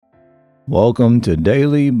Welcome to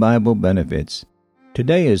Daily Bible Benefits.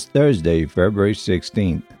 Today is Thursday, February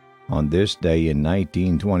 16th. On this day in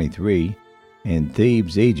 1923, in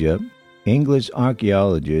Thebes, Egypt, English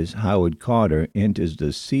archaeologist Howard Carter enters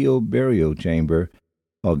the sealed burial chamber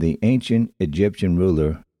of the ancient Egyptian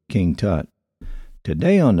ruler, King Tut.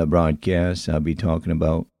 Today on the broadcast, I'll be talking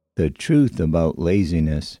about the truth about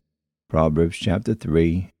laziness. Proverbs chapter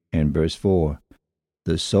 3 and verse 4.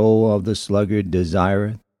 The soul of the sluggard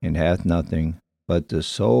desireth and hath nothing, but the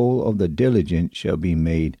soul of the diligent shall be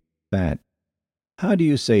made fat. How do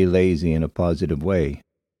you say lazy in a positive way?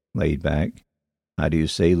 Laid back. How do you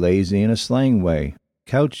say lazy in a slang way?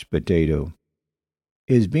 Couch potato.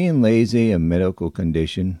 Is being lazy a medical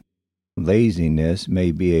condition? Laziness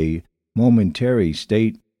may be a momentary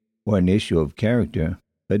state or an issue of character,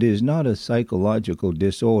 but it is not a psychological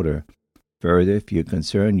disorder. Further, if you're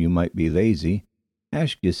concerned you might be lazy,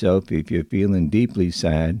 ask yourself if you're feeling deeply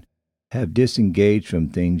sad, have disengaged from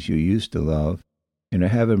things you used to love, and are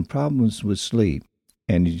having problems with sleep,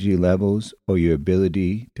 energy levels, or your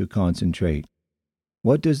ability to concentrate.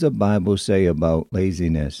 What does the Bible say about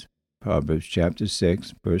laziness? Proverbs chapter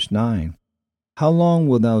 6, verse 9. How long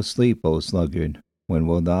wilt thou sleep, O sluggard? When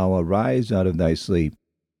wilt thou arise out of thy sleep?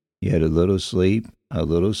 Yet a little sleep, a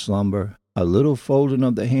little slumber, a little folding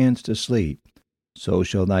of the hands to sleep. So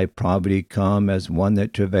shall thy poverty come as one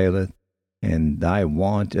that travaileth, and thy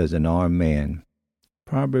want as an armed man.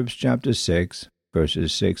 Proverbs chapter 6,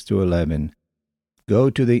 verses 6 to 11. Go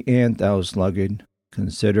to the ant, thou sluggard,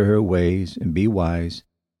 consider her ways, and be wise,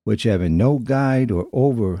 which having no guide or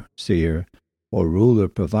overseer or ruler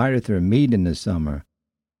provideth her meat in the summer,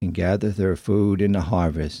 and gathereth her food in the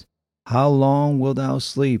harvest. How long wilt thou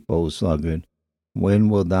sleep, O sluggard? When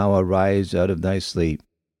wilt thou arise out of thy sleep?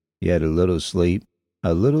 Yet a little sleep,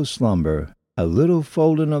 a little slumber, a little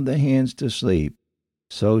folding of the hands to sleep.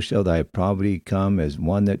 So shall thy poverty come as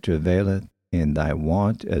one that travaileth, and thy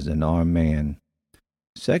want as an armed man.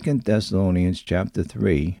 2 Thessalonians chapter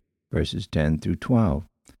 3, verses 10 through 12.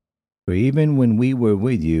 For even when we were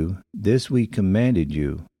with you, this we commanded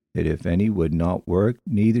you, that if any would not work,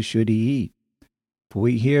 neither should he eat. For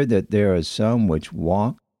we hear that there are some which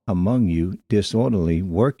walk among you disorderly,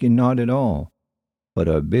 working not at all, but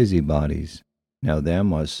are busybodies. Now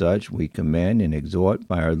them are such we command and exhort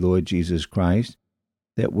by our Lord Jesus Christ,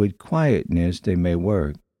 that with quietness they may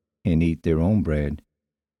work, and eat their own bread.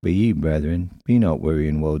 But ye, brethren, be not weary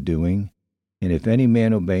in well-doing. And if any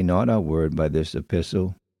man obey not our word by this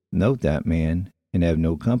epistle, note that man, and have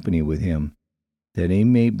no company with him, that he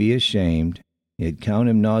may be ashamed, yet count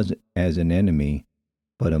him not as an enemy,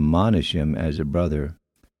 but admonish him as a brother.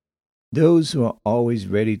 Those who are always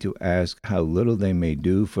ready to ask how little they may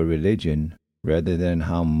do for religion, rather than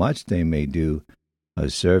how much they may do, are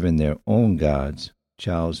serving their own gods.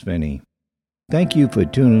 Charles Finney. Thank you for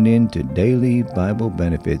tuning in to Daily Bible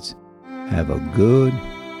Benefits. Have a good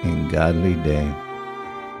and godly day.